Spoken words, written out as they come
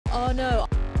Oh no.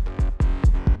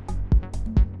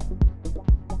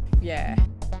 Yeah.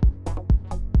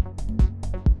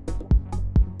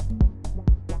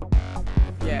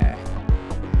 Yeah.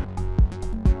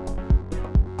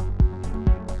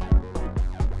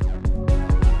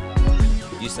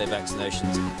 You say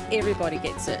vaccinations. Everybody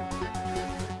gets it.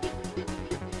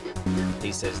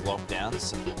 He says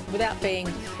lockdowns. Without being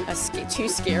too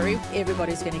scary,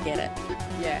 everybody's going to get it.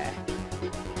 Yeah.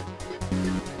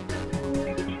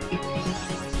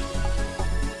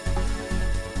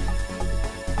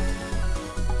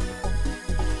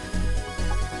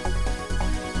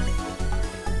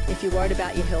 If you're worried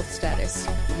about your health status,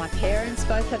 my parents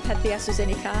both have had the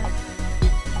AstraZeneca.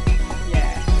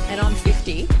 Yeah. And I'm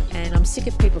 50 and I'm sick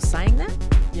of people saying that.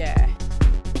 Yeah.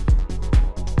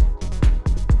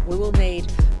 We will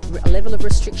need a level of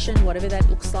restriction, whatever that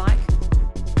looks like.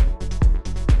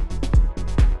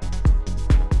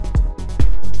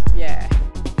 Yeah.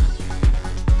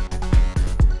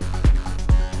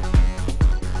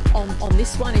 On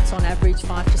this one, it's on average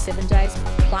 5 to 7 days,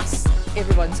 plus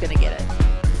everyone's going to get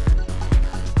it.